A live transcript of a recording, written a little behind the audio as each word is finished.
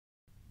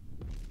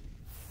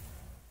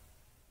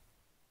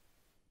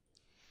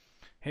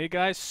Hey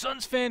guys,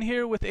 SunsFan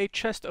here with a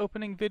chest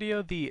opening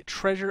video, the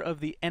Treasure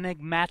of the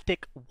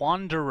Enigmatic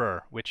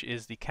Wanderer, which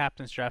is the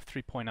Captain's Draft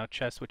 3.0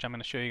 chest, which I'm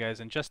going to show you guys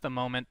in just a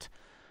moment.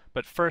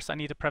 But first, I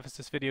need to preface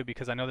this video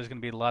because I know there's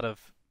going to be a lot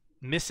of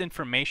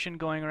misinformation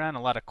going around,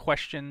 a lot of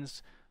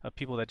questions of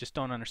people that just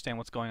don't understand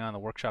what's going on in the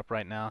workshop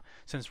right now.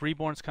 Since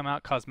Reborn's come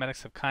out,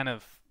 cosmetics have kind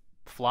of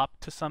flopped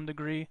to some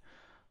degree.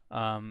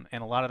 And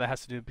a lot of that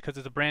has to do because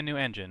it's a brand new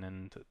engine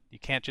and you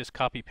can't just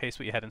copy paste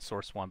what you had in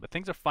source 1. But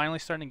things are finally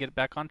starting to get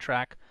back on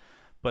track,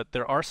 but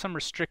there are some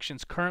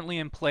restrictions currently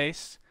in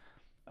place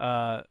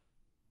that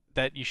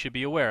you should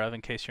be aware of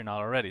in case you're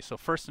not already. So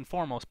first and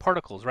foremost,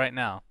 particles right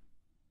now,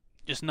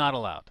 just not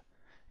allowed.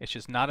 It's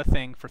just not a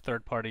thing for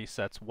third-party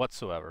sets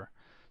whatsoever.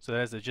 So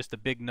that is just a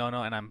big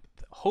no-no, and I'm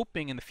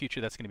hoping in the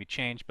future that's going to be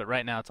changed, but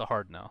right now it's a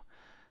hard no.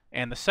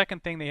 And the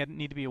second thing they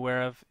need to be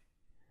aware of,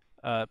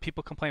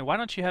 people complain, why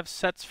don't you have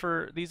sets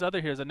for these other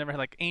heroes? I've never had,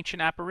 like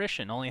Ancient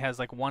Apparition only has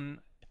like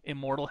one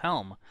immortal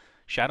helm.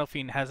 Shadow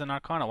Fiend has an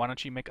Arcana. Why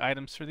don't you make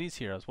items for these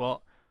heroes?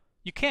 Well,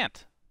 you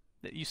can't.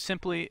 You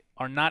simply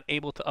are not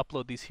able to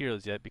upload these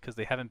heroes yet because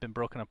they haven't been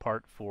broken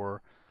apart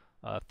for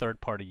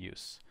third-party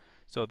use.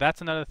 So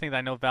that's another thing that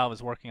I know Valve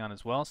is working on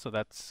as well, so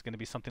that's going to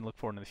be something to look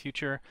forward to in the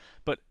future.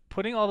 But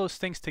putting all those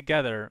things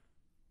together,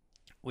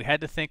 we had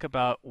to think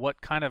about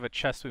what kind of a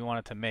chest we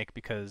wanted to make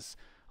because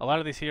a lot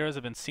of these heroes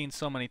have been seen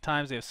so many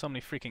times. They have so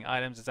many freaking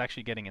items. It's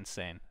actually getting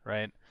insane,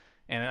 right?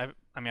 And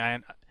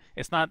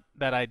it's not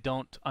that I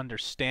don't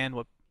understand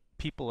what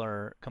people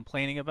are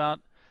complaining about.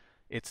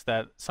 It's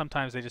that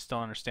sometimes they just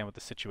don't understand what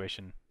the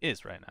situation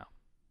is right now.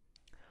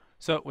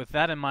 So with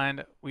that in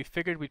mind, we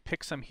figured we'd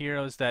pick some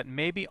heroes that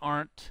maybe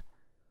aren't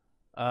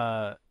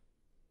the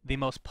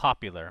most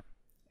popular.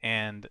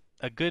 And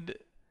a good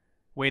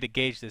way to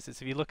gauge this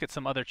is if you look at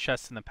some other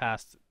chests in the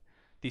past.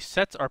 These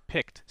sets are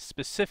picked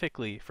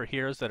specifically for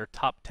heroes that are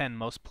top 10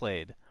 most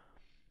played,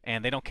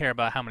 and they don't care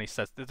about how many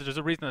sets. There's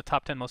a reason the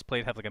top 10 most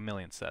played have like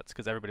 1,000,000 sets,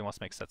 because everybody wants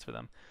to make sets for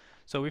them.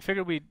 So we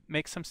figured we'd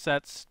make some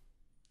sets,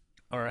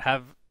 or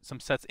have some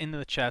sets into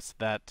the chest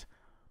that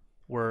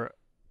were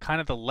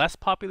kind of the less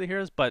popular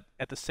heroes, but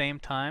at the same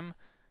time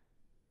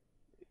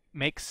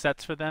make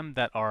sets for them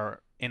that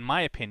are, in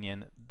my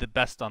opinion, the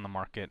best on the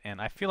market.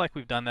 And I feel like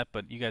we've done that,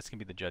 but you guys can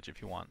be the judge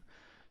if you want.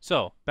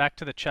 So back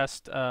to the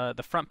chest.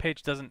 The front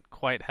page doesn't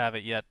quite have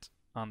it yet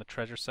on the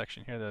treasure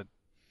section here, the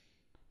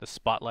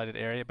spotlighted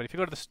area. But if you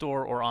go to the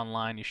store or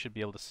online, you should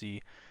be able to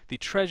see the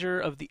Treasure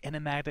of the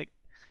Enigmatic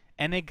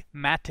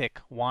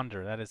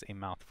Wanderer. That is a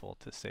mouthful,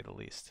 to say the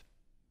least.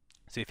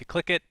 So if you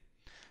click it,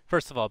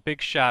 first of all,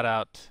 big shout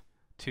out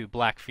to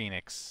Black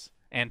Phoenix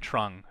and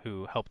Trung,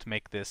 who helped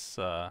make this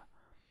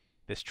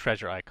this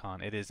treasure icon.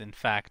 It is in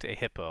fact a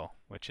hippo,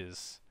 which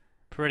is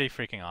pretty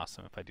freaking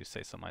awesome, if I do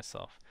say so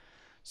myself.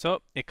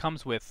 So it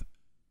comes with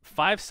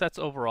 5 sets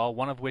overall,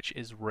 one of which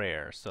is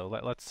rare. So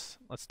let's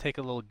take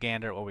a little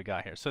gander at what we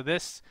got here. So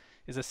this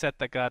is a set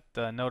that got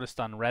noticed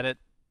on Reddit,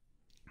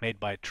 made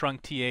by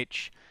Trung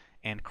TH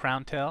and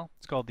Crowntail.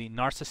 It's called the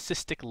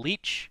Narcissistic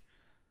Leech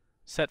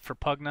set for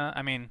Pugna.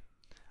 I mean,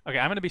 okay,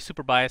 I'm going to be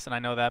super biased, and I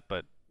know that,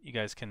 but you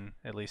guys can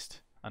at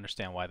least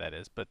understand why that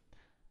is. But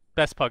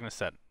best Pugna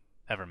set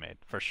ever made,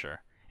 for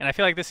sure. And I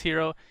feel like this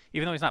hero,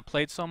 even though he's not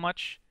played so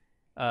much,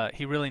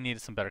 he really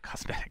needed some better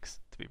cosmetics,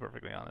 to be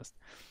perfectly honest.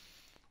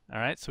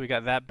 Alright, so we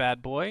got that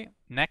bad boy.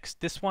 Next,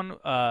 this one,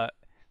 the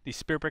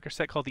Spirit Breaker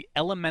set called the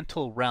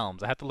Elemental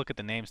Realms. I have to look at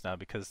the names now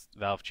because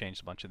Valve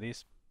changed a bunch of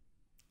these.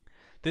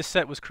 This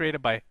set was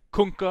created by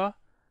Kunkka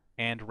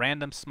and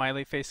Random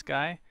Smiley Face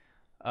Guy.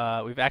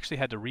 We've actually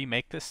had to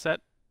remake this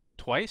set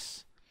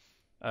twice.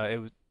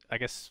 I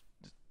guess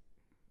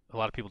a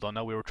lot of people don't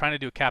know. We were trying to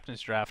do a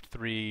Captain's Draft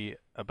 3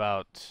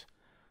 about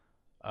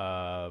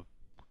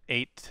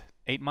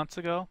 8 months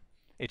ago.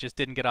 It just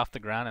didn't get off the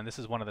ground, and this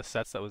is one of the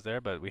sets that was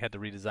there, but we had to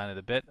redesign it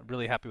a bit. I'm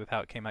really happy with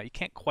how it came out. You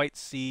can't quite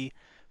see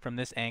from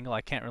this angle.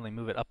 I can't really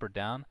move it up or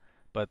down,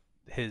 but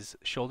his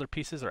shoulder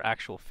pieces are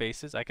actual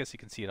faces. I guess you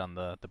can see it on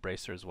the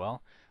bracer as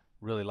well.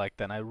 Really like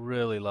that, and I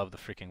really love the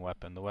freaking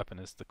weapon. The weapon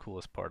is the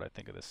coolest part, I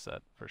think, of this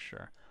set, for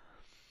sure.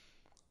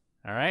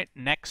 Alright,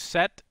 next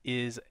set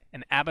is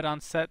an Abaddon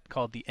set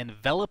called the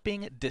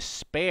Enveloping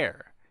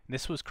Despair.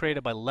 This was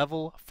created by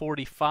Level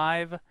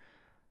 45.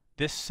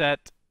 This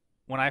set,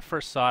 when I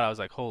first saw it, I was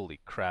like,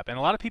 holy crap. And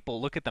a lot of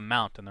people look at the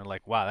mount and they're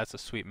like, wow, that's a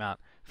sweet mount.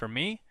 For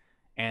me,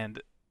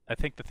 and I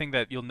think the thing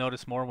that you'll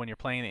notice more when you're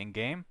playing it in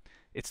game,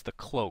 it's the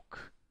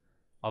cloak.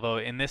 Although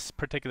in this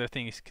particular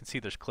thing you can see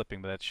there's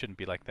clipping, but that shouldn't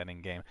be like that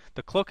in game.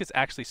 The cloak is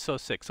actually so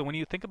sick. So when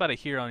you think about a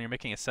hero and you're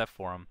making a set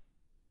for him,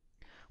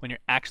 when you're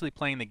actually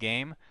playing the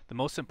game, the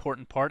most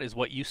important part is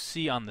what you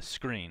see on the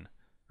screen,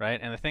 right?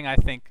 And the thing I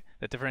think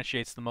that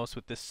differentiates the most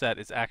with this set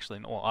is actually,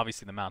 well,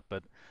 obviously the mount,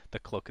 but the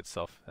cloak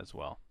itself as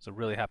well. So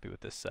really happy with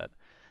this set.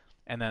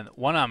 And then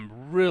one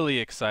I'm really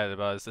excited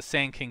about is the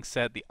Sand King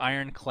set, the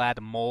Ironclad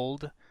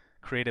Mold,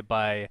 created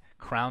by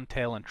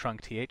Crowntail and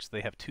Trung TH. They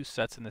have 2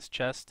 sets in this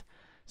chest.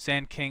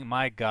 Sand King,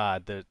 my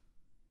god,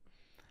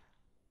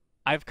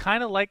 I've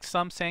kind of liked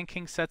some Sand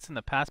King sets in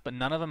the past, but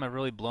none of them have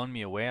really blown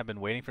me away. I've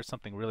been waiting for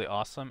something really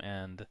awesome,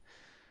 and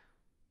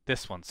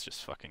This one's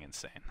just fucking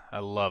insane. I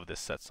love this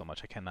set so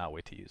much. I cannot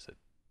wait to use it.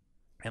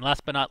 And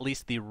last but not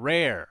least, the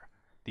rare,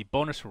 the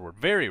bonus reward,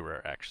 very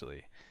rare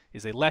actually,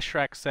 is a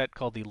Leshrac set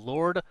called the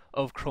Lord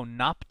of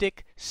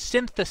Chronoptic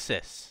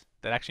Synthesis.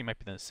 That actually might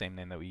be the same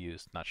name that we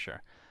used, not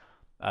sure.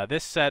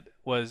 This set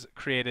was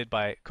created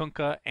by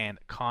Kunkka and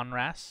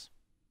Conras.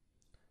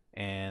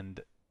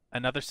 And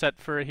another set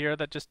for here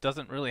that just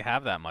doesn't really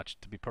have that much,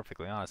 to be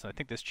perfectly honest. And I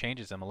think this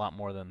changes them a lot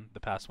more than the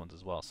past ones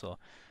as well. So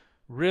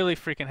really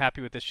freaking happy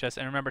with this chest.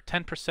 And remember,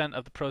 10%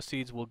 of the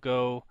proceeds will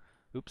go,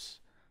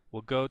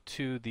 will go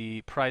to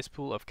the prize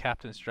pool of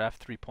Captain's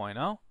Draft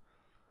 3.0.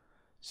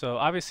 So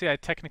obviously I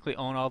technically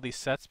own all these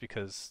sets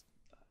because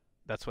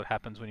that's what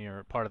happens when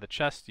you're part of the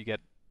chest. You get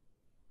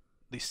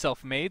these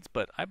self-mades,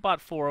 but I bought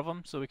 4 of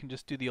them, so we can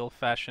just do the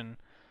old-fashioned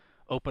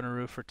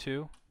openeroo for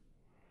 2.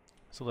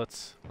 So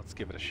let's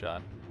give it a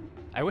shot.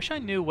 I wish I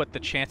knew what the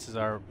chances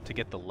are to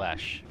get the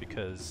Lesh,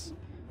 because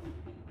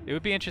it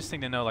would be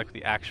interesting to know like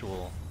the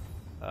actual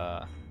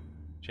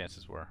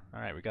chances were. All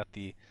right, we got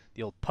the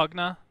old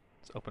Pugna.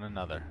 Let's open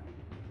another.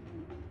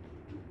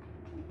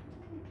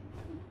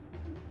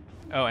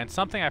 Oh, and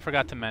something I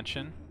forgot to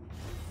mention,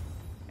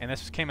 and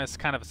this came as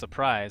kind of a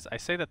surprise. I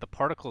say that the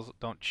particles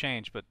don't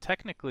change, but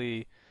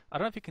technically, I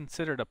don't know if you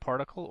consider it a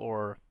particle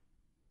or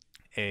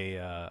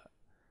a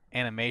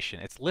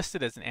animation. It's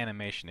listed as an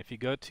animation. If you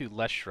go to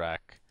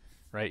Leshrac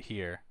right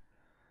here,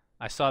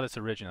 I saw this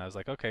originally. I was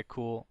like, okay,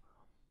 cool.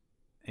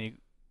 And you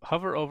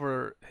hover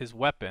over his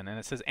weapon, and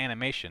it says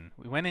animation.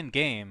 We went in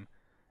game,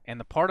 and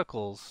the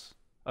particles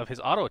of his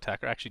auto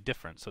attack are actually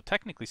different. So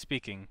technically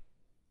speaking,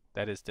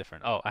 that is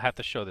different. Oh, I have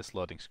to show this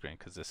loading screen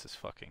because this is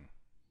fucking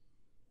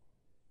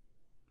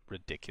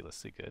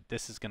ridiculously good.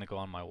 This is going to go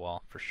on my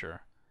wall for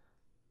sure.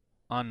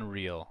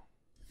 Unreal.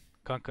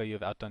 Kunkka, you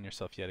have outdone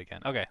yourself yet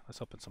again. Okay,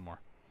 let's open some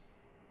more.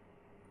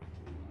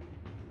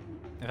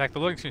 In fact, the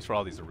loading screens for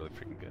all these are really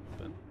freaking good.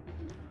 But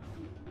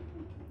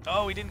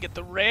oh, we didn't get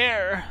the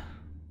rare.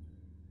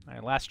 All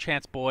right, last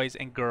chance, boys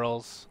and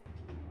girls.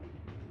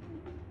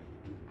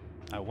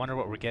 I wonder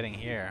what we're getting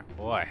here.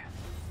 Boy,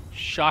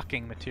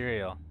 shocking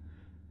material.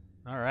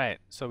 All right,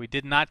 so we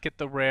did not get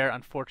the rare,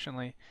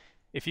 unfortunately.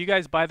 If you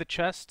guys buy the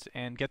chest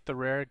and get the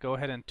rare, go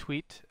ahead and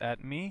tweet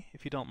at me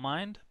if you don't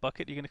mind.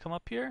 Bucket, you gonna come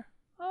up here?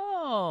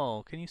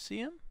 Oh, can you see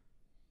him?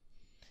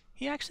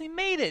 He actually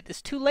made it.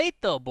 It's too late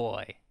though,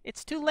 boy.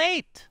 It's too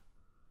late.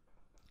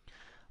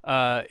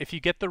 If you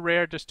get the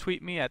rare, just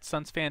tweet me at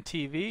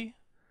SunsFanTV.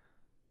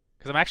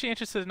 Because I'm actually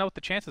interested to know what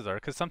the chances are.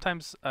 Because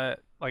sometimes,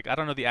 like, I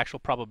don't know the actual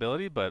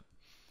probability, but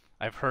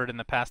I've heard in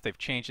the past they've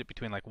changed it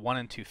between like 1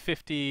 in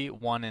 250,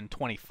 1 in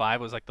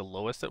 25 was like the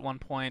lowest at one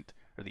point,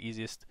 or the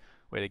easiest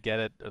way to get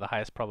it, or the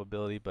highest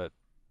probability. But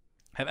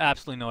I have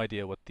absolutely no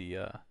idea what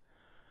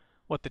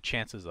the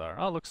chances are.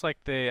 Oh, looks like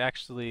they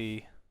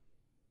actually,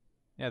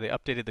 yeah, they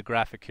updated the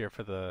graphic here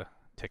for the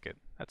ticket.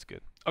 That's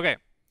good. Okay,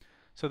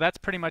 so that's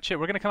pretty much it.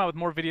 We're going to come out with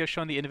more videos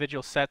showing the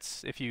individual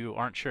sets. If you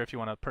aren't sure if you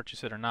want to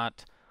purchase it or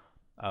not,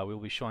 we'll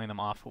be showing them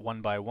off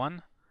one by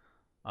one.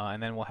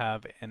 And then we'll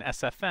have an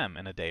SFM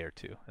in a day or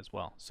two as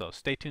well. So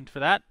stay tuned for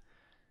that.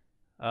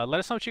 Let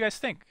us know what you guys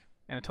think.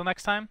 And until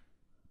next time,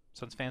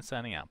 SunsFan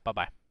signing out.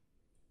 Bye-bye.